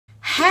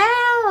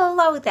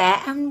Hello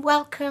there and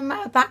welcome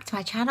back to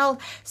my channel.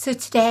 So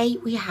today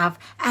we have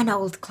an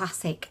old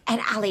classic, an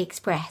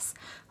AliExpress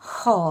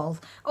haul,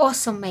 or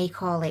some may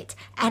call it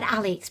an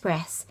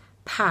AliExpress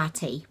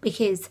party,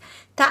 because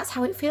that's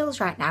how it feels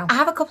right now. I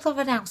have a couple of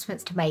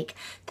announcements to make.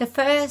 The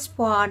first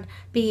one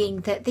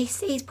being that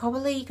this is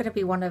probably going to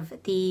be one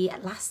of the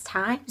last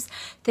times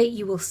that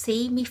you will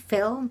see me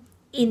film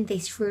in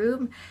this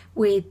room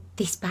with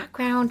this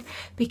background,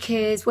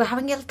 because we're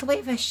having a little bit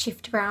of a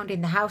shift around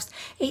in the house.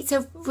 It's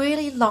a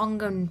really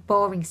long and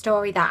boring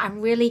story that I'm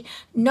really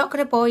not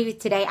going to bore you with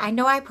today. I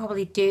know I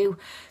probably do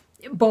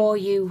bore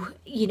you,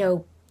 you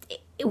know,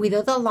 with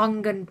other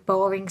long and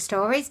boring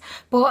stories,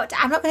 but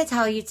I'm not going to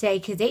tell you today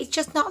because it's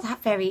just not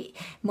that very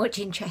much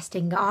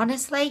interesting,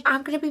 honestly.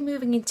 I'm going to be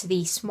moving into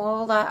the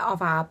smaller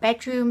of our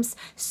bedrooms.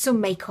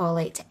 Some may call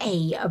it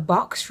a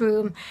box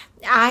room.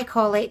 I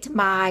call it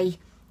my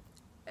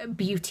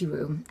beauty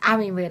room. I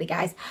mean, really,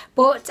 guys.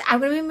 But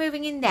I'm going to be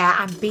moving in there.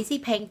 I'm busy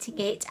painting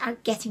it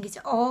and getting it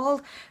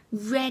all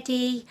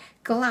ready,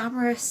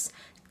 glamorous,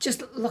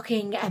 just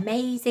looking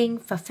amazing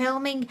for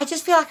filming. I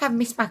just feel like I've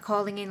missed my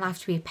calling in life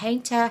to be a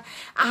painter.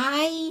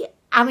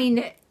 I'm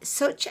in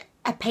such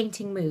a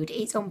painting mood.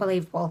 It's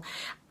unbelievable.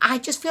 I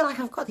just feel like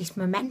I've got this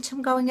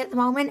momentum going at the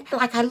moment.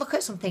 Like, I look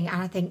at something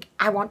and I think,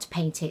 I want to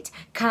paint it.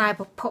 Can I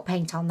put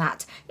paint on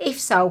that? If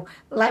so,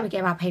 let me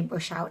get my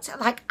paintbrush out.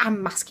 Like,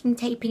 I'm masking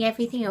taping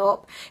everything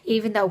up,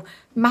 even though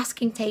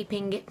masking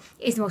taping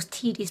is the most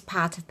tedious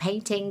part of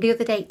painting. The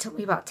other day it took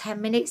me about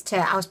 10 minutes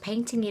I was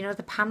painting, you know,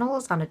 the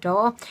panels on a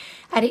door,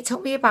 and it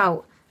took me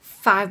about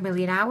 5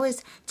 million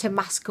hours to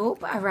mask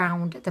up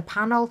around the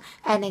panel,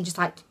 and then just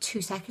like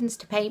 2 seconds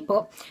to paint.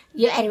 But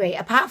yeah, anyway,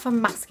 apart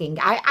from masking,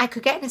 I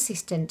could get an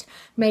assistant,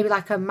 maybe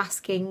like a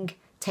masking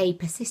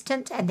tape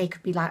assistant, and they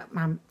could be like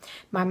my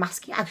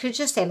masking. I could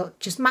just say, look,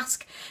 just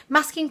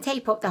masking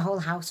tape up the whole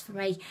house for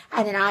me,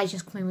 and then I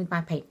just come in with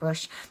my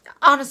paintbrush.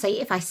 Honestly,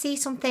 if I see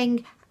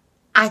something,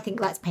 I think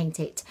let's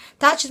paint it.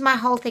 That's just my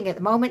whole thing at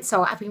the moment.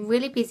 So I've been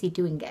really busy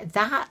doing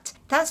that.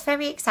 That's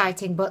very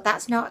exciting, but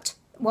that's not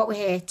what we're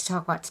here to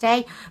talk about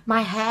today.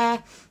 My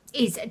hair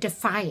is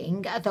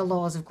defying the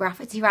laws of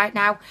gravity right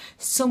now.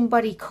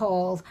 Somebody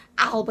call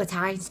Albert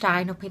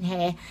Einstein up in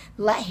here.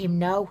 Let him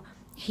know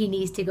he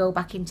needs to go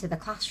back into the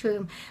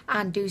classroom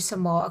and do some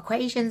more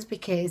equations,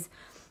 because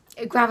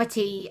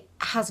gravity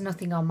has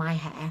nothing on my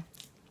hair.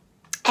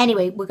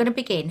 Anyway, we're going to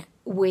begin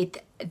with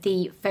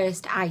the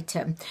first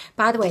item.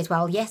 By the way, as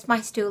well, yes, my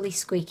stool is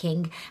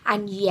squeaking,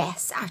 and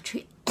yes,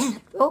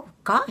 oh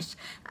gosh,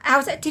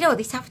 do you know,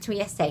 this happened to me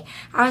yesterday.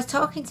 I was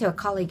talking to a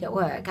colleague at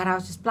work and I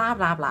was just blah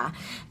blah blah,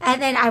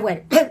 and then I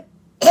went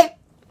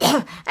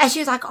and she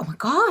was like, oh my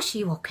gosh, are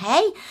you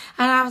okay?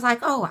 And I was like,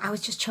 oh, I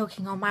was just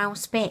choking on my own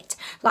spit.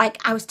 Like,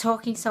 I was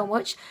talking so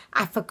much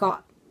I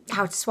forgot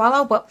how to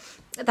swallow. But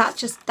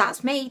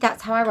that's me,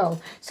 that's how I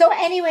roll. So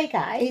anyway,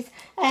 guys,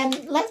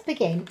 let's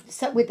begin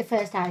with the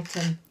first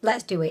item.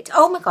 Let's do it.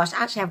 Oh my gosh,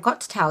 actually, I've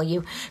got to tell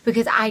you,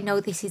 because I know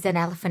this is an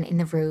elephant in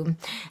the room.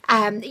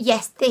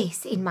 Yes,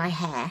 this in my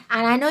hair.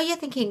 And I know you're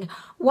thinking,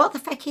 what the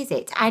feck is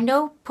it? I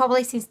know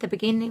probably since the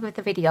beginning of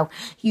the video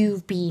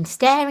you've been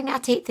staring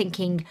at it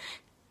thinking,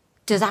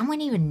 does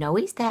Anwen even know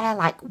it's there?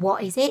 Like,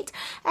 what is it?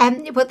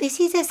 But this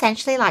is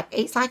essentially like,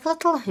 it's like a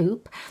little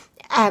hoop,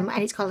 and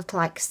it's got a little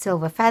like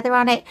silver feather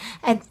on it.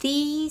 And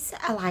these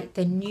are like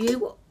the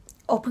new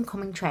up and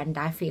coming trend,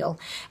 I feel.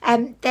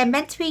 They're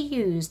meant to be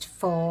used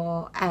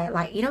for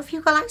like, you know, if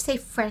you've got like, say,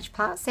 French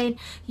plaits in,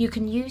 you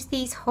can use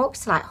these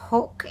hooks to like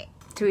hook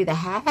through the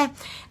hair,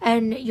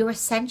 and you're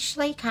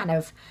essentially kind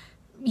of,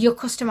 you're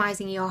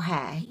customizing your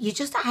hair. You're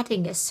just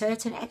adding a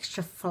certain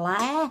extra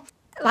flair.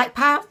 Like,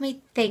 part of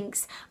me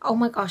thinks, oh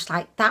my gosh,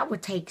 like that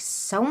would take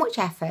so much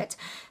effort.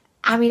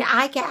 I mean,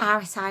 I get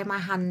RSI in my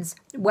hands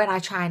when I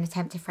try and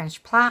attempt a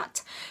French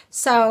plait,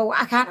 so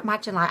I can't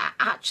imagine like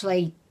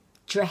actually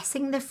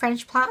dressing the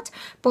French plait.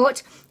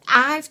 But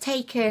I've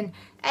taken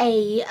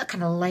a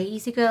kind of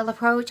lazy girl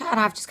approach, and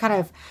I've just kind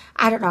of,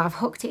 I don't know, I've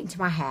hooked it into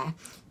my hair.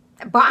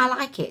 But I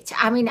like it.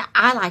 I mean,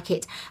 I like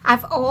it.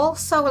 I've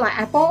also, like,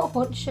 I bought a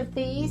bunch of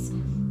these,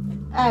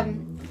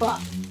 but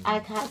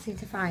I can't seem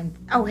to find,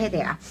 oh, here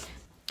they are.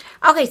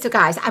 Okay, so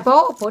guys, I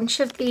bought a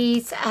bunch of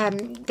these.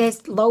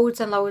 There's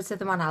loads and loads of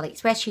them on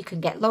AliExpress. You can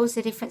get loads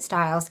of different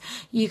styles.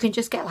 You can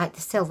just get like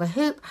the silver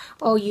hoop,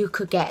 or you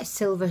could get a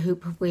silver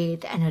hoop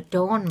with an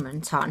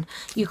adornment on.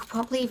 You could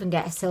probably even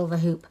get a silver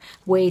hoop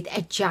with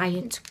a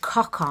giant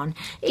cock on,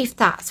 if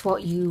that's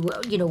what you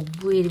know,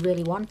 really,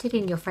 really wanted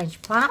in your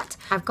French plait.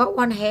 I've got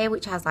one here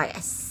which has like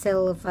a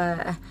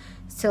silver,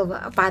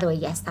 by the way,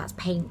 yes, that's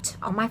paint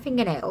on my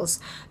fingernails,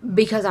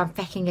 because I'm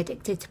fecking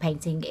addicted to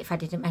painting, if I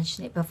didn't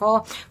mention it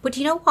before. But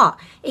you know what,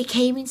 it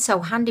came in so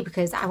handy,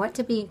 because I went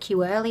to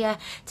B&Q earlier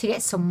to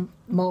get some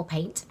more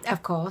paint,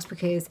 of course,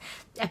 because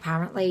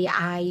apparently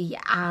I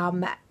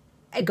am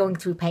going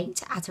through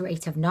paint at a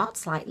rate of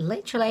knots. Like,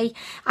 literally,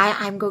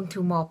 I'm going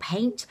through more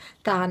paint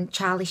than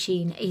Charlie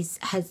Sheen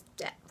has,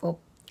 well,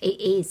 it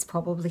is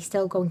probably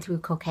still going through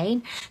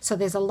cocaine, so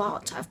there's a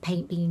lot of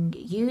paint being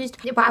used.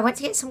 But I went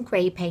to get some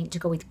grey paint to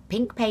go with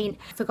pink paint.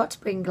 I forgot to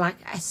bring like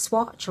a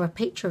swatch or a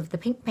picture of the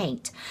pink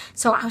paint,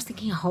 so I was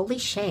thinking, holy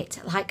shit,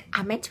 like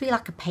I'm meant to be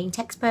like a paint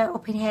expert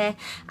up in here,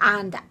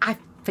 and I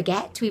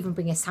forget to even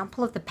bring a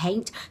sample of the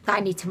paint that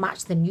I need to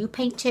match the new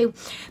paint to.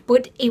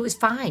 But it was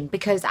fine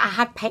because I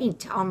had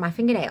paint on my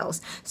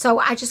fingernails, so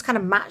I just kind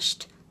of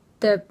matched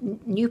the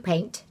new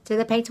paint to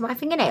the paint on my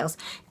fingernails,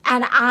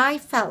 and I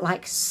felt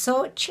like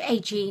such a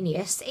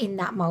genius in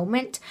that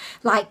moment.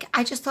 Like,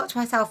 I just thought to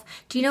myself,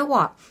 do you know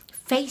what,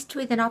 faced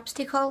with an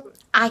obstacle,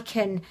 I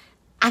can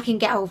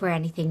get over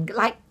anything.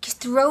 Like,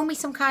 just throw me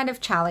some kind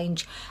of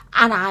challenge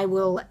and I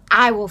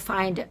will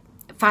find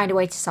a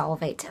way to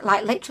solve it,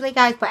 like literally,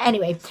 guys. But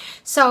anyway,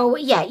 so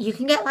yeah, you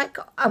can get like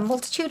a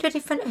multitude of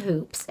different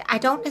hoops. I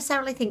don't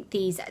necessarily think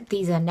these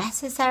are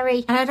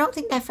necessary, and I don't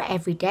think they're for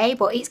every day,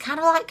 but it's kind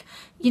of like,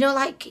 you know,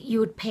 like you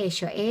would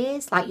pierce your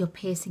ears, like you're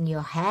piercing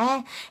your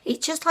hair.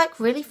 It's just like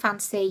really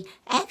fancy,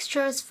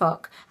 extra as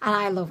fuck, and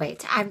I love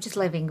it. I'm just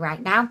living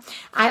right now.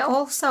 I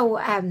also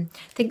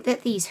think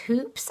that these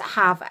hoops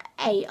have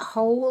a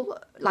whole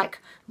like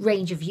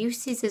range of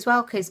uses as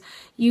well, because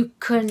you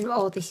can,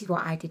 oh, this is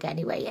what I did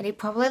anyway, and it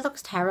probably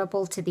looks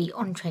terrible to the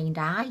untrained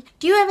eye.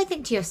 Do you ever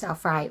think to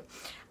yourself, right,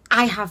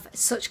 I have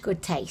such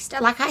good taste?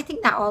 Like, I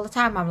think that all the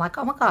time. I'm like,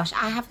 oh my gosh,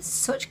 I have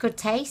such good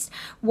taste.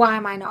 Why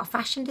am I not a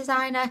fashion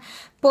designer?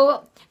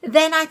 But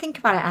then I think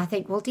about it and I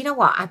think, well, do you know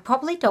what? I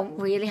probably don't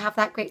really have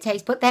that great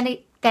taste. But then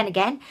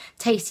again,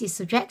 taste is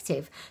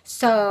subjective.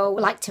 So,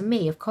 like, to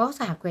me, of course,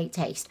 I have great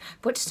taste.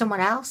 But to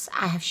someone else,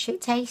 I have shit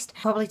taste.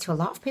 Probably to a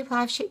lot of people,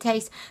 I have shit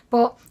taste.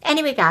 But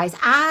anyway, guys,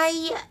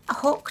 I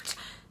hooked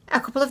a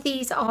couple of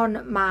these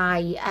on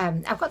my,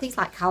 I've got these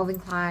like Calvin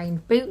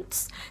Klein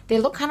boots. They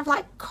look kind of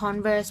like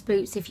Converse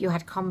boots if you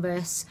had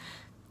Converse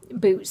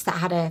boots that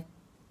had a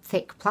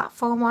thick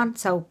platform on.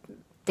 So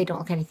they don't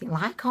look anything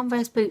like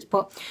Converse boots.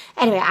 But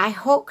anyway, I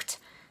hooked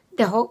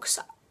the hooks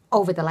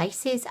over the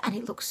laces and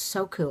it looks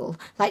so cool,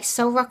 like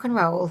so rock and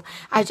roll.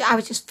 I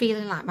was just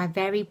feeling like my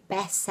very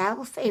best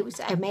self. It was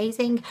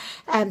amazing.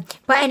 But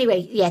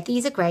anyway, yeah,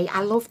 these are great.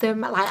 I love them.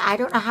 Like, I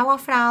don't know how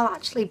often I'll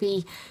actually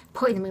be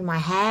putting them in my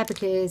hair,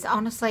 because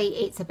honestly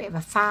it's a bit of a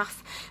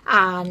faff,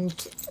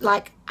 and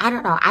like, I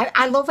don't know,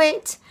 I love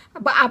it,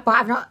 but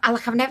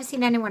I've never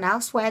seen anyone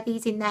else wear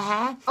these in their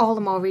hair. All the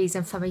more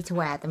reason for me to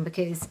wear them,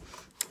 because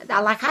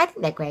I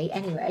think they're great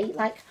anyway.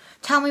 Like,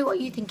 tell me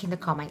what you think in the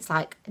comments.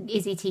 Like,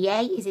 is it a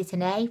yay? Is it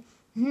an A?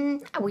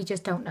 We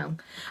just don't know.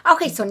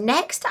 Okay, so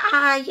next,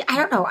 I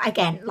don't know,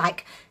 again,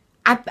 like,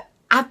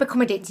 I've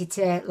become addicted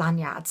to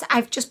lanyards.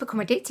 I've just become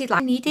addicted.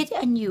 Like, I needed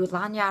a new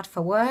lanyard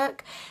for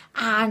work,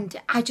 and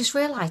I just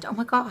realised, oh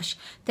my gosh,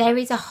 there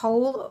is a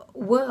whole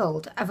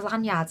world of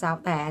lanyards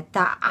out there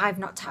that I've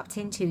not tapped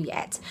into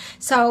yet.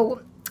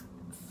 So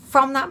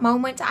from that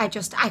moment, I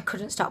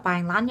couldn't stop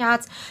buying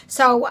lanyards.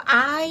 So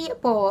I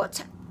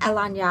bought a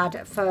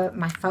lanyard for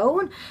my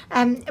phone,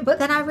 but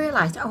then I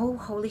realised, oh,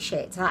 holy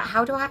shit, like,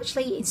 how do I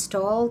actually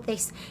install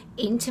this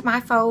into my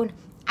phone?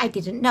 I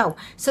didn't know.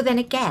 So then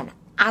again,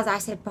 as I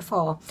said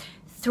before,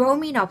 throw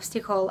me an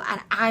obstacle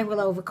and I will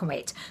overcome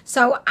it.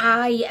 So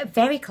I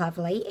very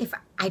cleverly, if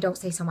I don't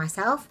say so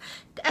myself,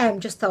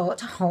 just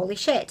thought, holy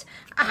shit,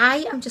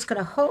 I am just going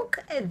to hook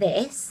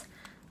this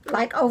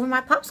like over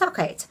my pop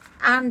socket,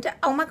 and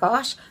oh my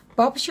gosh,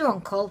 Bob's your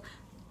uncle,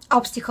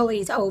 obstacle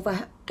is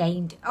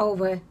overturned.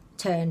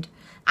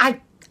 I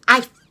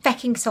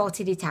fecking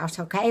sorted it out,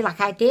 okay?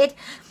 Like, I did.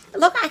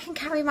 Look, I can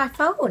carry my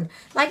phone.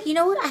 Like, you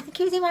know what? I think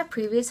it was in my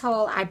previous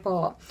haul, I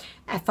bought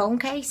a phone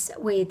case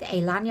with a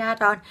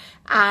lanyard on,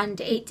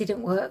 and it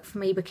didn't work for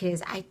me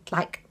because I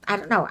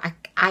don't know,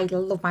 I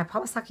love my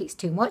pop sockets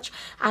too much,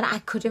 and I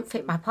couldn't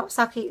fit my pop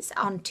sockets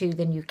onto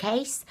the new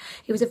case.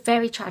 It was a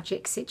very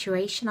tragic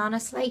situation,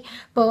 honestly,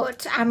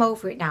 but I'm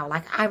over it now.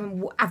 Like,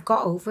 I've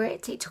got over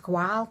it. It took a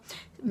while.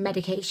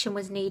 Medication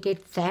was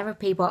needed,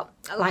 therapy, but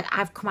like,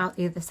 I've come out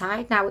the other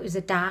side now. It was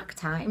a dark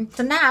time,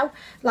 so now,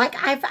 like,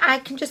 I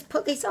can just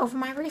put this over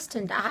my wrist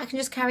and I can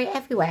just carry it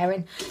everywhere.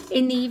 And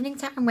in the evening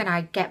time, when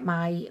I get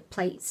my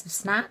plates of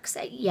snacks,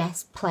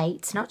 yes,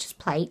 plates, not just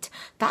plate,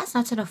 that's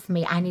not enough for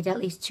me. I need at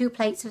least 2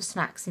 plates of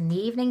snacks in the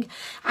evening.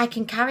 I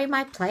can carry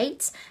my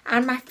plates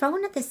and my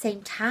phone at the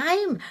same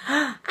time.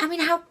 I mean,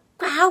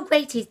 how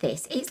great is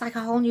this? It's like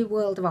a whole new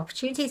world of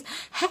opportunities.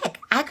 Heck,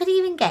 I could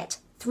even get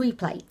 3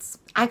 plates.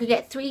 I could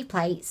get 3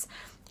 plates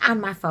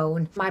and my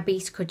phone. My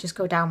beast could just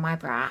go down my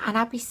bra and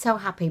I'd be so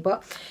happy.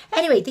 But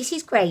anyway, this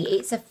is great.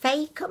 It's a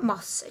fake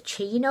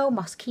Moschino,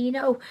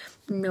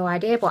 no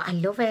idea, but I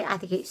love it. I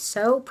think it's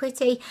so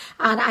pretty.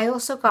 And I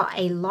also got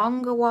a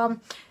longer one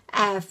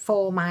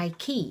for my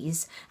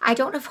keys. I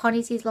don't know if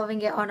Honey's is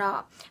loving it or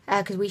not,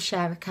 because we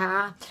share a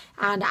car,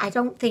 and I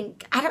don't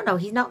know,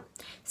 he's not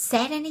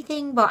said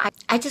anything, but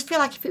I just feel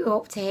like if it were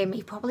up to him,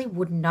 he probably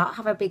would not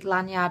have a big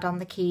lanyard on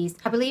the keys.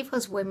 I believe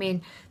us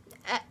women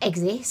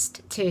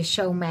exist to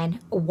show men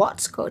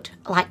what's good,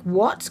 like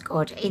what's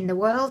good in the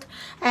world.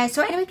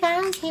 So anyway,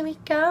 guys, here we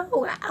go.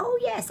 Oh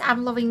yes,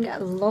 I'm loving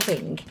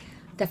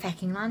the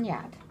fecking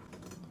lanyard.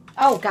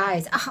 Oh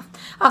guys,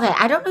 okay,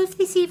 I don't know if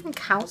this even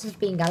counts as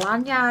being a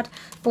lanyard,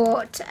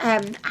 but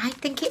I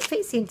think it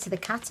fits into the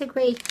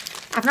category.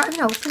 I've not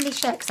even opened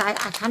this yet because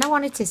I kind of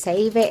wanted to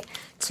save it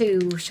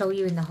to show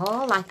you in the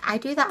haul. Like, I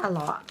do that a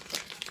lot.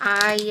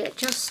 I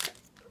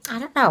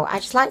don't know, I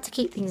just like to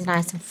keep things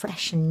nice and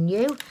fresh and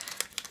new,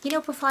 you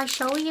know, before I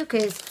show you,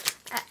 because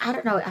I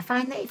don't know, I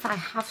find that if I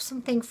have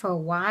something for a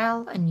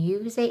while and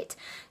use it,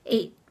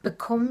 it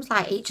becomes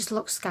like, it just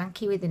looks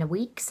skanky within a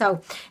week.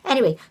 So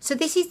anyway, so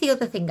this is the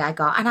other thing I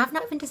got, and I've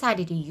not even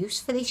decided a use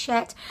for this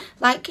yet.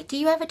 Like, do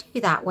you ever do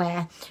that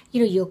where,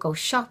 you know, you'll go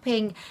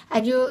shopping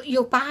and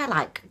you'll buy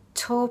like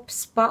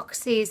tubs,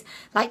 boxes,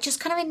 like just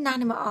kind of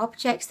inanimate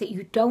objects that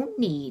you don't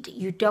need,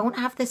 you don't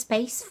have the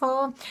space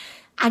for,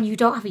 and you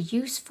don't have a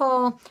use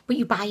for, but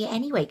you buy it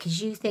anyway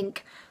because you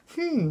think,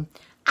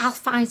 I'll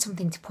find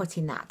something to put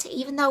in that,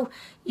 even though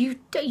you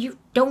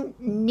don't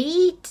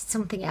need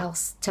something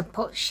else to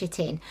put shit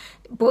in,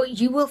 but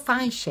you will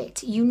find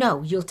shit. You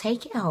know, you'll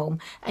take it home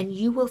and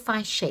you will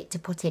find shit to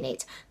put in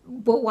it.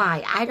 But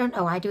why? I don't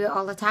know. I do it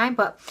all the time.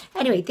 But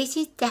anyway, this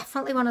is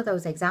definitely one of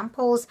those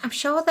examples. I'm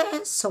sure that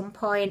at some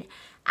point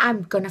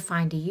I'm gonna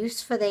find a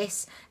use for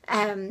this,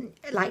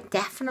 like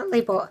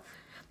definitely. But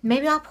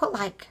maybe I'll put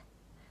like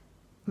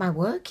my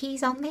work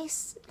keys on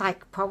this,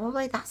 like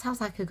probably that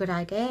sounds like a good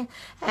idea.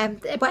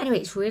 But anyway,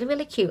 it's really,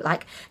 really cute.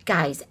 Like,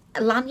 guys,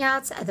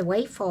 lanyards are the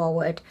way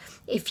forward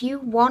if you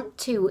want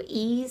to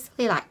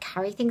easily like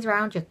carry things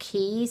around, your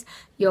keys,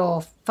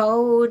 your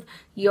phone,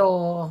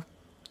 your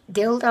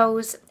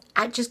dildos.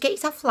 Just get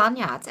yourself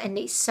lanyards and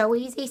it's so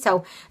easy.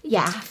 So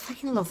yeah, I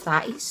fucking love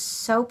that. It's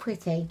so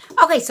pretty.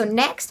 Okay, so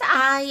next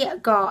I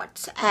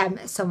got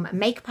some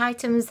makeup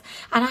items,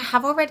 and I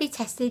have already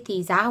tested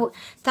these out.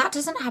 That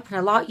doesn't happen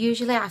a lot.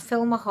 Usually I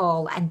film a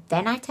haul and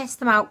then I test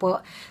them out,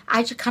 but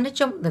I just kind of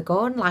jumped the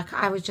gun. Like,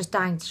 I was just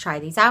dying to try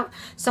these out.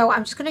 So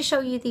I'm just going to show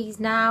you these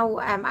now.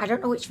 I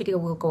don't know which video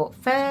will go up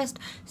first.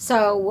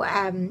 So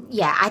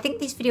yeah, I think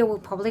this video will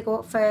probably go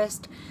up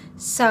first.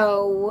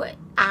 So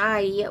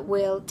I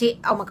will do,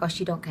 oh my gosh,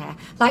 you don't care.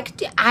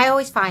 Like, I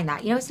always find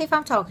that, you know, say if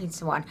I'm talking to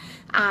someone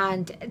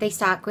and they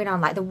start going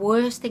on, like, the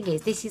worst thing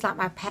is, this is like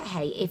my pet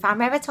hate. If I'm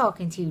ever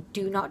talking to you,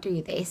 do not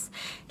do this.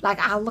 Like,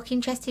 I'll look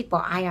interested,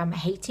 but I am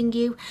hating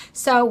you.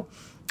 So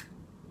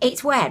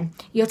it's when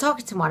you're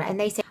talking to someone and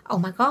they say, oh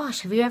my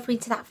gosh, have you ever been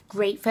to that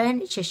great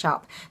furniture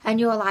shop? And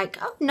you're like,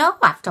 oh no,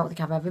 I don't think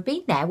I've ever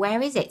been there.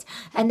 Where is it?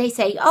 And they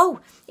say,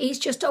 oh, it's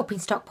just up in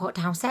Stockport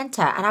Town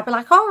Centre. And I'll be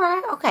like, all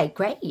right, okay,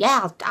 great.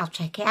 Yeah, I'll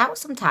check it out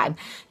sometime.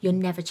 You're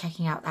never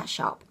checking out that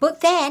shop.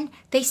 But then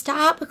they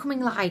start becoming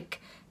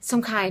like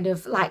some kind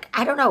of, like,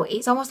 I don't know,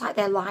 it's almost like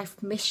their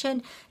life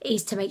mission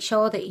is to make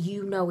sure that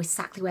you know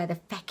exactly where the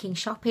fecking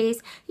shop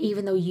is,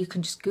 even though you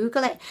can just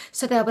Google it.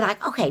 So they'll be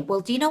like, okay, well,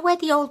 do you know where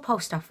the old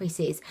post office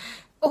is?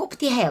 Up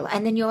the hill.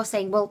 And then you're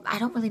saying, well, I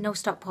don't really know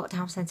Stockport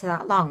Town Centre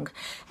that long.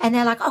 And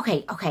they're like,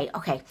 okay.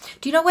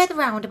 Do you know where the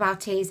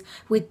roundabout is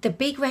with the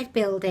big red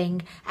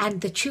building and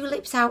the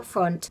tulips out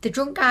front? The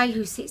drunk guy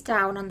who sits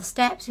down on the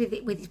steps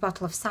with his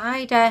bottle of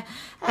cider,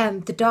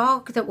 the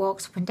dog that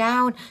walks up and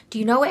down. Do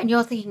you know it? And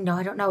you're thinking, no,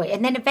 I don't know it.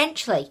 And then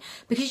eventually,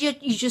 because you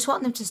just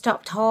want them to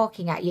stop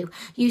talking at you,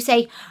 you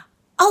say,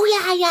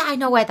 oh yeah, I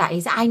know where that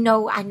is. I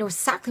know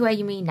exactly where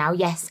you mean now.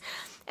 Yes.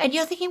 And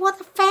you're thinking, what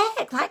the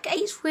fuck? Like,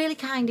 it's really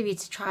kind of you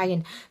to try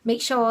and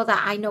make sure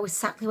that I know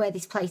exactly where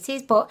this place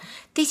is. But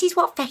this is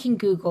what fecking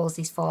Google's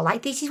is for.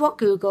 Like, this is what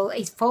Google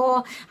is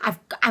for.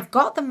 I've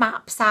got the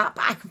Maps app.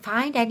 I can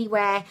find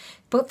anywhere.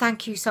 But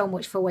thank you so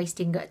much for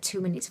wasting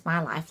 2 minutes of my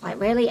life. Like,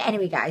 really?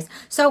 Anyway, guys.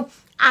 So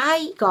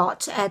I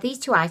got these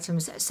two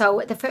items.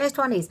 So the first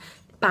one is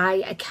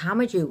by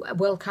CmaaDu,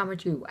 World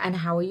CmaaDu. And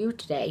how are you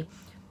today?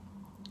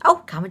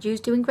 Oh,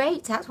 CmaaDu's doing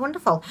great. That's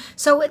wonderful.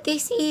 So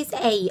this is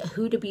a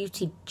Huda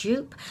Beauty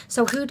dupe.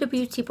 So Huda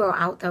Beauty brought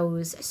out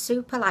those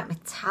super like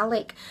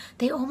metallic,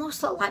 they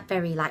almost look like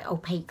very like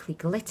opaquely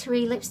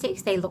glittery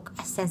lipsticks. They look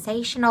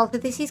sensational. So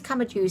this is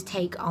CmaaDu's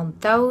take on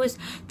those.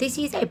 This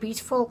is a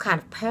beautiful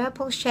kind of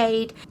purple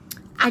shade.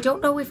 I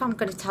don't know if I'm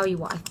going to tell you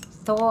what I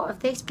thought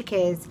of this,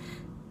 because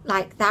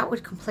like that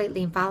would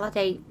completely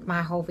invalidate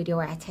my whole video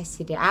where I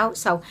tested it out.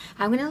 So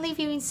I'm going to leave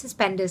you in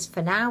suspenders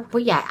for now.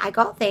 But yeah, I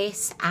got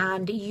this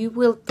and you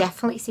will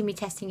definitely see me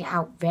testing it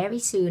out very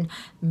soon.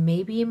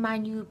 Maybe in my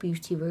new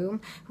beauty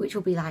room, which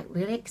will be like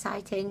really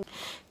exciting.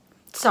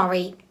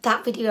 Sorry,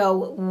 that video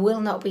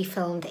will not be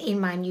filmed in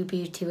my new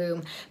beauty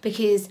room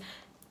because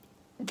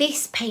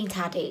this paint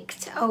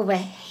addict over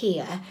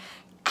here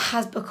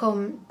has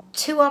become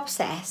too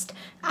obsessed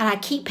and I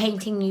keep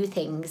painting new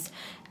things.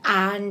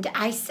 And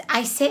I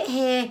sit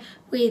here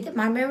with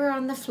my mirror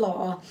on the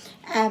floor.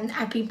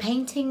 I've been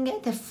painting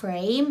the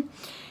frame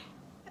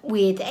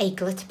with a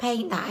glitter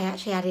paint that I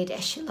actually added a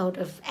shitload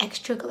of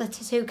extra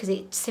glitter to because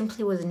it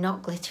simply was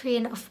not glittery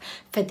enough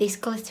for this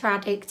glitter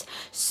addict.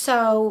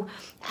 So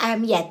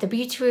yeah, the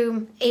beauty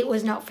room, it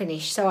was not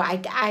finished. So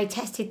I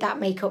tested that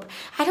makeup.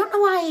 I don't know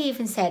why I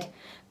even said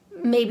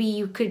maybe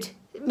you could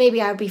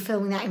maybe I'll be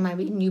filming that in my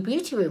new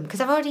beauty room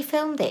because I've already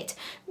filmed it.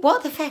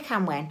 What the feck,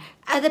 Anwen?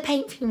 Are the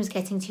paint fumes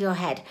getting to your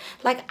head?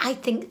 Like, I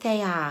think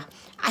they are.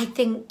 I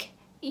think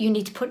you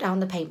need to put down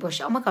the paintbrush.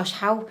 Oh my gosh,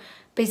 how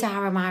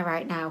bizarre am I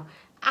right now?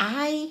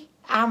 I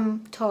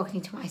am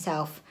talking to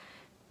myself.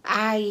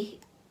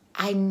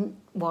 I'm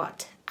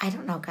what? I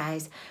don't know,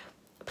 guys.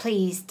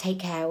 Please take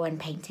care when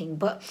painting.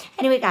 But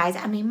anyway, guys,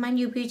 I'm in my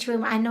new beauty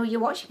room. I know you're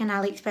watching an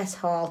AliExpress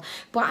haul,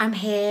 but I'm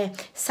here,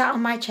 sat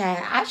on my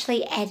chair,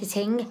 actually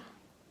editing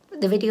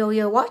the video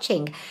you're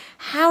watching.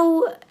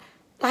 How,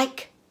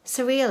 like,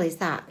 surreal is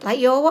that? Like,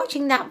 you're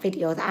watching that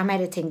video that I'm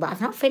editing, but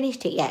I've not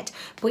finished it yet,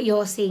 but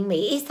you're seeing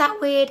me. Is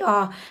that weird,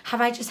 or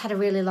have I just had a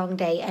really long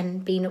day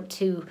and been up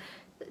too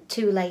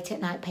late at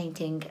night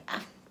painting?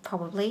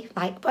 Probably.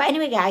 Like, but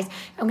anyway, guys,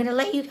 I'm going to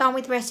let you go on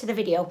with the rest of the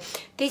video.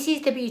 This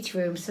is the beauty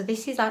room, so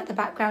this is like the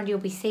background you'll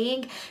be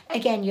seeing.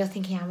 Again, you're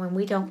thinking, Anwen,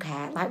 we don't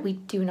care. Like, we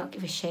do not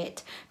give a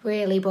shit,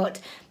 really.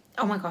 But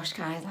oh my gosh,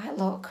 guys, like,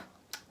 look.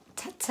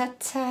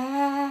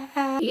 Ta-ta-ta.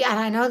 And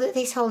I know that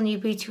this whole new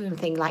beauty room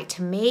thing, like,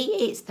 to me,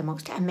 it's the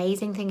most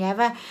amazing thing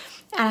ever.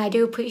 And I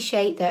do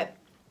appreciate that,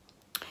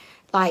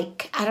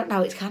 like, I don't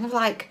know, it's kind of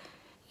like,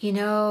 you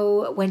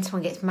know, when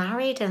someone gets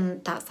married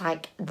and that's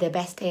like the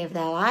best day of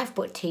their life,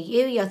 but to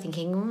you, you're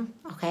thinking,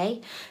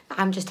 okay,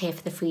 I'm just here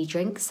for the free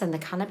drinks and the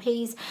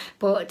canopies.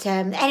 But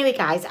anyway,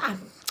 guys,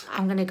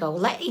 I'm gonna go.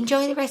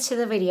 Enjoy the rest of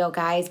the video,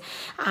 guys.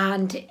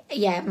 And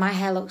yeah, my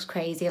hair looks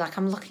crazy. Like,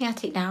 I'm looking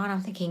at it now and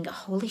I'm thinking,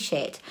 holy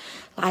shit,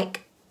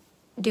 like,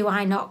 do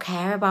I not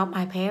care about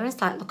my appearance?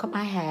 Like, look at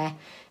my hair.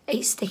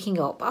 It's sticking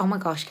up. Oh my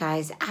gosh,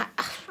 guys.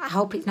 I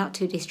hope it's not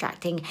too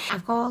distracting.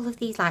 I've got all of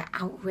these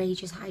like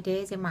outrageous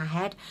ideas in my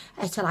head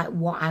as to like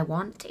what I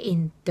want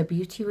in the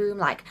beauty room.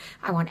 Like,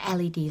 I want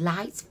LED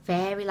lights,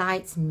 fairy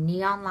lights,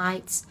 neon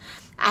lights.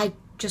 I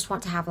just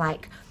want to have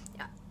like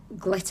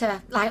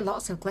glitter, like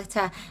lots of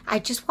glitter. I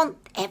just want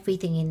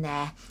everything in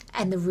there,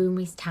 and the room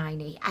is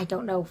tiny. I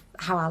don't know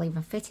how I'll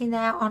even fit in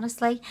there,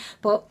 honestly,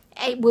 but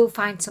we'll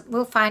find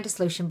a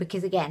solution,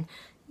 because again,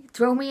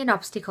 throw me an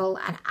obstacle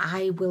and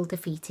I will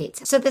defeat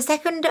it. So the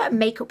second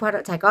makeup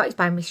product I got is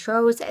by Miss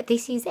Rose.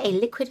 This is a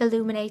liquid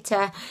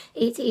illuminator.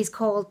 It is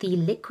called the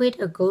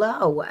Liquid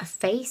Glow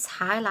Face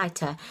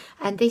Highlighter,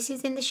 and this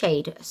is in the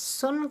shade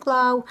Sun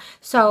Glow.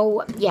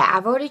 So yeah,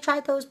 I've already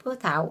tried those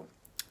both out.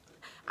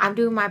 I'm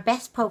doing my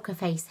best poker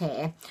face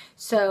here,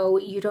 so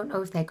you don't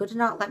know if they're good or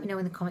not. Let me know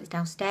in the comments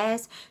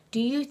downstairs.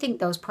 Do you think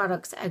those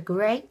products are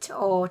great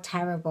or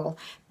terrible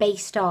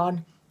based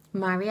on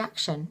my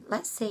reaction?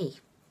 Let's see.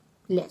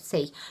 Let's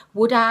see.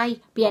 Would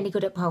I be any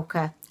good at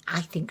poker? I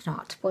think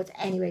not. But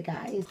anyway,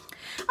 guys.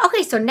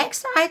 Okay, so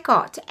next I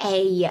got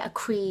a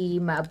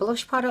cream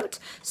blush product.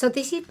 So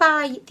this is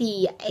by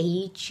the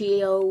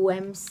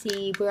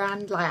HOMC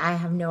brand. Like, I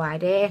have no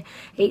idea.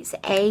 It's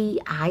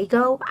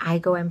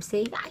IGO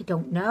MC. I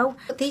don't know.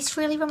 But this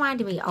really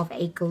reminded me of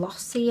a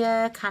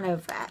glossier kind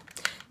of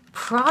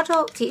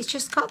product. It's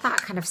just got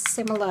that kind of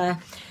similar,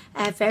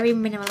 very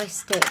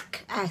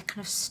minimalistic, kind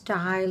of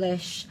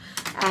stylish,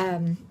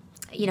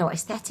 you know,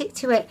 aesthetic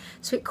to it.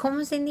 So it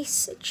comes in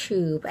this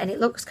tube and it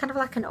looks kind of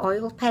like an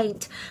oil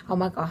paint. Oh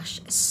my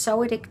gosh,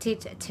 so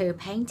addicted to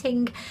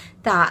painting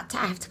that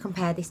I have to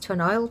compare this to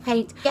an oil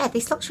paint. Yeah,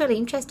 this looks really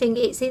interesting.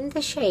 It's in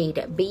the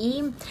shade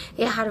Beam.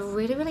 It had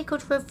really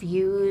good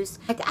reviews.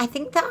 I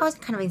think that I was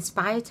kind of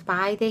inspired to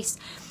buy this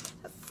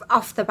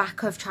off the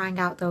back of trying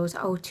out those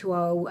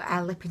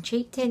O2O lip and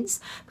cheek tints,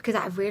 because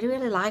I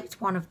really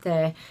liked one of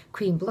the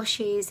cream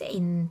blushes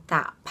in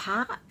that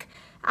pack.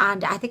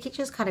 And I think it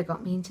just kind of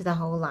got me into the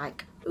whole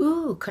like,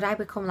 ooh, could I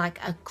become like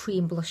a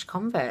cream blush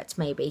convert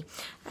maybe?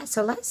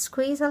 So let's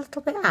squeeze a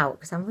little bit out,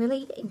 because I'm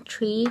really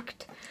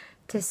intrigued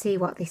to see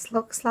what this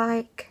looks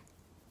like.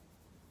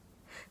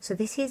 So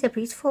this is a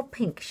beautiful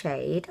pink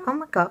shade. Oh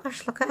my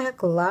gosh, look at her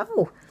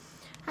glow.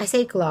 I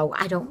say glow,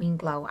 I don't mean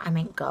glow, I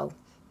meant go.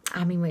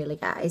 I mean, really,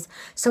 guys.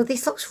 So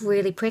this looks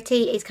really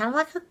pretty. It's kind of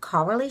like a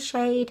corally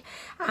shade,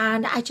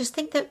 and I just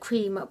think that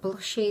cream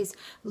blushes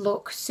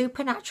look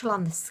super natural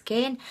on the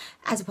skin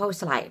as opposed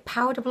to like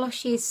powder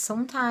blushes.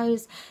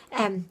 Sometimes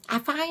I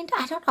find,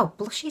 I don't know,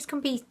 blushes can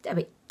be a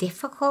bit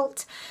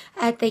difficult.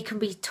 They can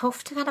be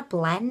tough to kind of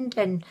blend,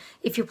 and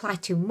if you apply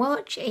too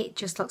much it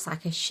just looks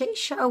like a shit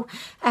show,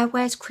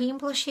 whereas cream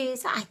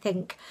blushes, I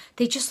think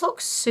they just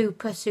look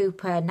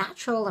super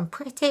natural and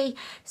pretty.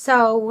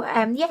 So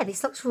yeah,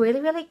 this looks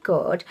really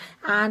good,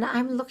 and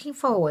I'm looking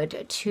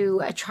forward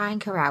to trying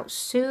her out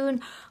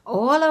soon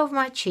all over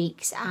my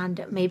cheeks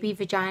and maybe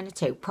vagina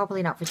too.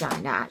 Probably not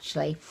vagina,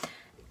 actually.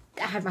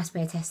 I had my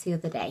smear test the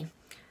other day.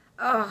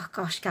 Oh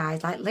gosh,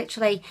 guys, like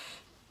literally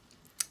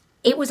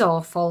it was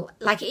awful.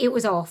 Like, it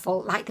was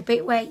awful. Like the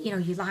bit where, you know,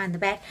 you lie on the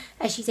bed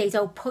and she says,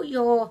 oh, put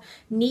your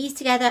knees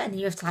together, and then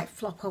you have to like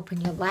flop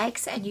open your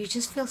legs, and you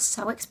just feel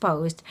so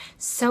exposed,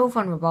 so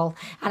vulnerable.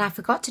 And I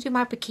forgot to do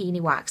my bikini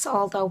wax.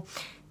 Although,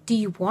 do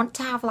you want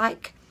to have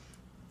like,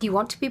 do you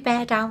want to be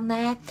bare down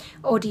there,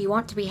 or do you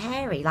want to be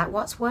hairy? Like,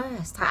 what's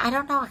worse? Like, I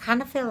don't know. I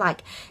kind of feel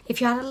like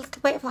if you had a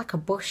little bit of like a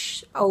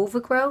bush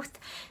overgrowth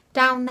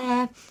down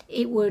there,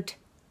 it would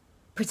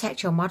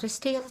protect your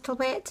modesty a little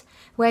bit.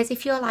 Whereas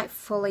if you're like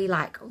fully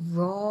like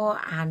raw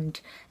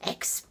and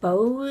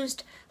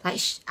exposed, like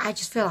I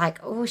just feel like,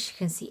 oh, she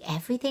can see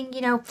everything, you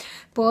know.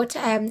 But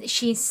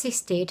she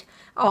insisted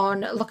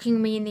on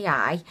looking me in the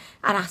eye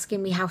and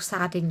asking me how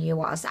Sardinia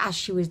was as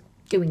she was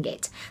doing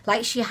it.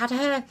 Like she had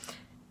her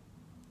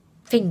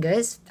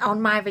fingers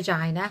on my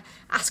vagina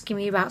asking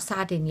me about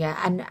Sardinia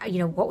and, you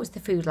know, what was the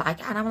food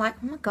like. And I'm like,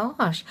 oh my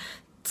gosh,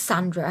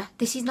 Sandra,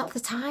 this is not the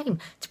time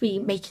to be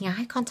making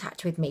eye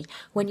contact with me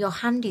when your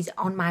hand is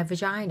on my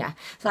vagina.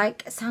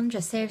 Like,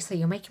 Sandra, seriously,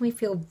 you're making me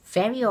feel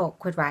very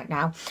awkward right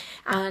now,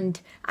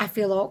 and I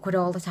feel awkward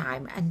all the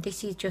time, and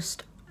this is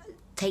just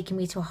taking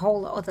me to a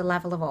whole other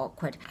level of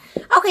awkward.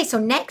 Okay, so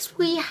next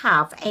we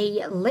have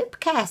a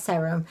lip care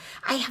serum.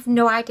 I have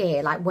no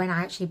idea like when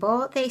I actually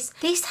bought this.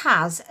 This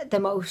has the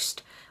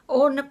most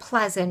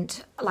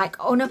unpleasant, like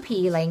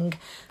unappealing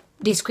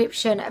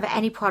description of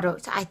any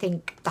product I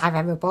think that I've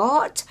ever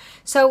bought.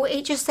 So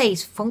it just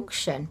says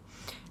function,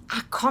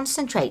 a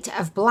concentrate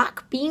of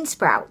black bean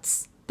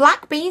sprouts.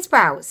 Black bean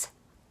sprouts,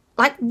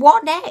 like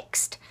what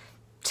next?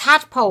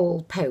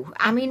 Tadpole poo.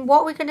 I mean, what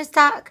are we going to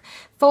start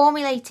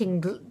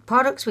formulating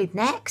products with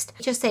next?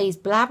 It just says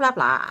blah blah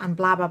blah and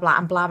blah blah blah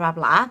and blah blah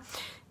blah.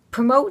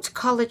 Promote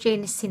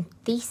collagen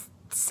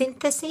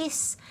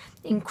synthesis,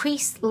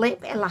 increase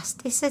lip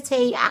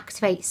elasticity,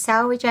 activate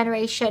cell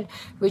regeneration,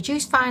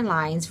 reduce fine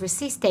lines,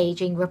 resist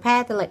aging,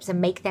 repair the lips and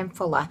make them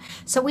fuller.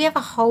 So we have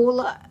a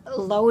whole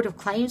load of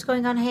claims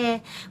going on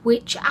here,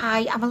 which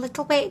I am a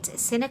little bit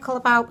cynical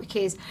about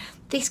because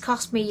this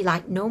cost me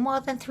like no more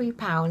than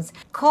 £3.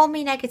 Call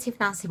me negative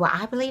Nancy, but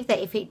I believe that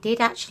if it did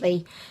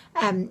actually,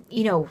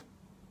 you know,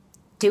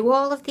 do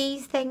all of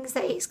these things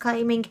that it's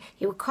claiming,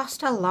 it would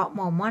cost a lot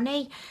more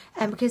money.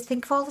 Because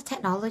think of all the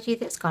technology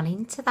that's gone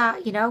into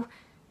that, you know.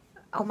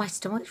 Oh, my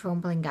stomach's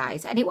rumbling,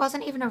 guys. And it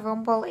wasn't even a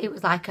rumble. It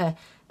was like a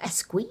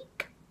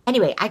squeak.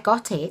 Anyway, I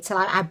got it. So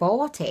I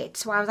bought it.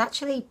 So I was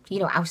actually, you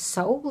know, I was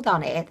sold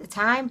on it at the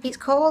time. It's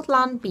called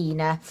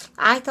Lambina.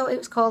 I thought it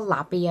was called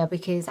Labia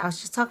because I was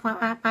just talking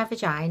about my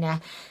vagina.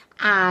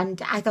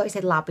 And I thought it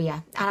said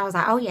labia. And I was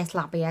like, oh yes,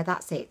 labia,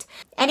 that's it.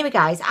 Anyway,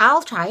 guys,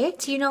 I'll try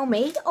it. You know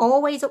me.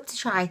 Always up to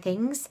try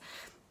things.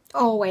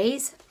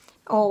 Always.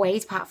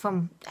 Always, apart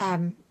from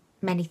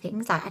many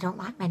things. Like, I don't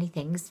like many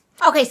things.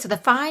 Okay, so the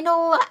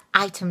final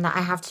item that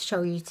I have to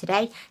show you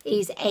today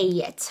is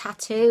a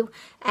tattoo.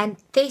 And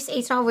this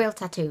is not a real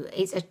tattoo.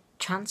 It's a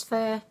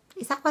transfer.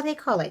 Is that what they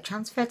call it?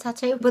 Transfer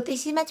tattoo? But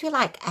this is meant to be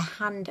like a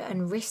hand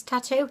and wrist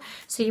tattoo.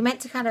 So you're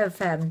meant to kind of,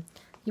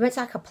 you meant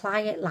to like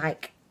apply it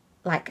like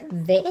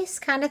this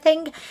kind of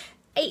thing.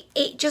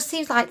 It just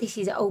seems like this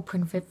is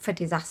open for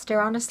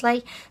disaster,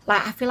 honestly.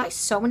 Like, I feel like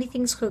so many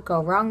things could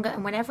go wrong.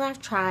 And whenever I've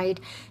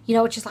tried, you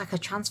know, just like a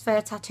transfer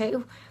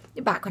tattoo,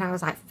 back when I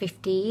was like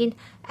 15,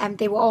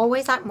 they were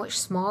always like much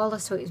smaller,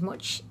 so it was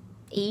much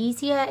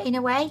easier in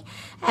a way,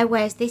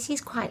 whereas this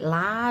is quite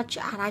large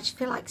and I just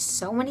feel like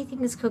so many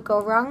things could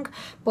go wrong,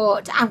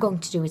 but I'm going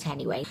to do it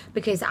anyway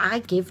because I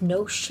give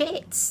no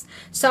shits.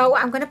 So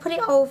I'm going to put it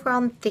over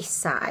on this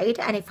side,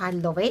 and if I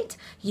love it,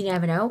 you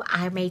never know,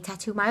 I may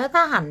tattoo my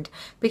other hand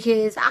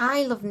because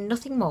I love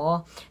nothing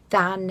more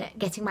than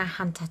getting my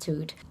hand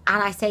tattooed.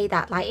 And I say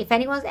that, like, if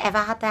anyone's ever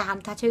had their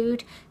hand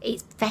tattooed,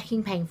 it's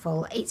fucking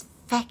painful. It's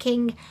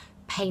fucking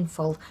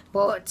painful,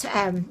 but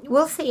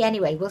we'll see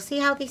anyway. We'll see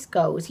how this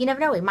goes. You never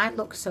know, it might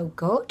look so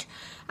good.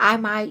 I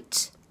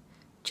might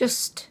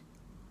just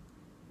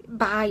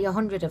buy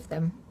 100 of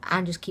them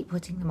and just keep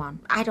putting them on.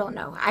 I don't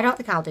know. I don't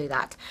think I'll do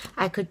that.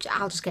 I'll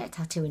just get a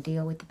tattoo and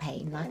deal with the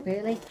pain, like,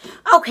 really.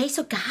 Okay,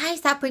 so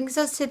guys, that brings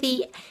us to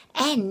the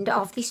end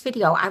of this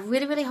video. I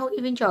really hope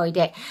you've enjoyed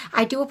it.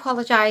 I do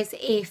apologise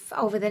if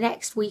over the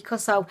next week or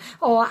so,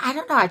 or I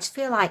don't know, I just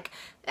feel like,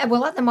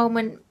 well, at the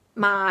moment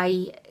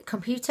my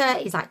computer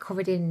is like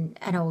covered in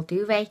an old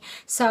duvet,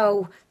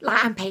 so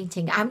like I'm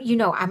painting. You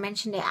know, I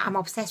mentioned it, I'm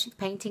obsessed with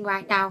painting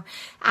right now,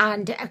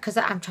 and because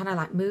I'm trying to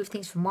like move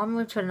things from one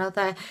room to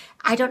another,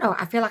 I don't know,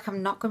 I feel like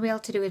I'm not going to be able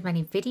to do as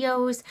many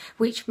videos,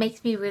 which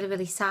makes me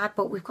really sad.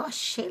 But we've got a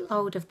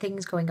shitload of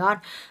things going on.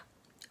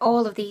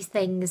 All of these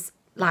things,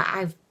 like,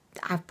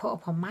 I've put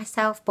up on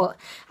myself, but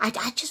I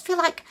just feel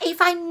like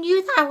if I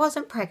knew that I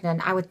wasn't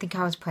pregnant, I would think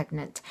I was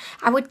pregnant.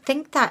 I would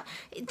think that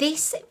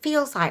this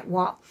feels like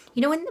what,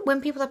 you know,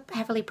 when people are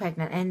heavily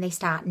pregnant and they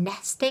start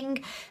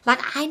nesting.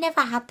 Like, I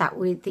never had that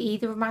with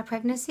either of my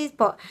pregnancies,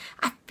 but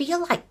I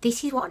feel like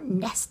this is what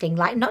nesting,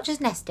 like, not just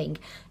nesting,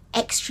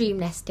 extreme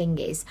nesting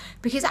is,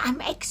 because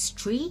I'm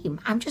extreme.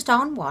 I'm just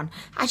on one.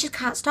 I just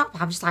can't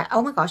stop. I'm just like,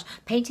 oh my gosh,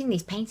 painting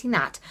this, painting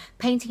that,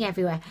 painting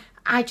everywhere.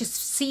 I just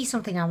see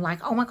something, I'm like,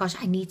 oh my gosh,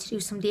 I need to do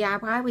some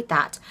DIY with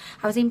that.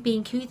 I was in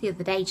B&Q the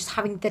other day just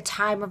having the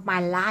time of my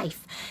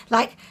life.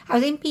 Like, I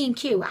was in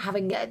B&Q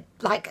having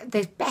like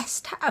the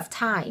best of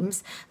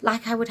times,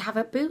 like I would have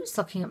at Boots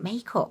looking at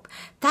makeup.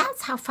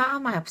 That's how far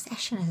my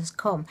obsession has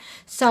come.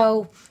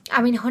 So,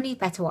 I mean, honey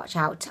better watch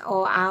out,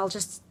 or I'll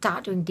just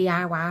start doing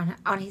DIY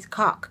on his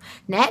cock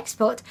next.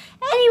 But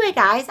anyway,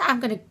 guys, I'm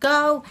going to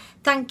go.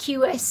 Thank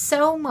you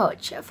so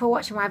much for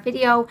watching my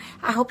video.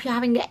 I hope you're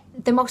having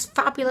the most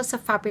fabulous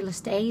of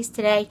fabulous days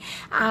today,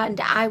 and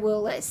I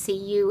will see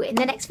you in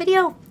the next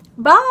video.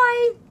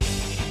 Bye!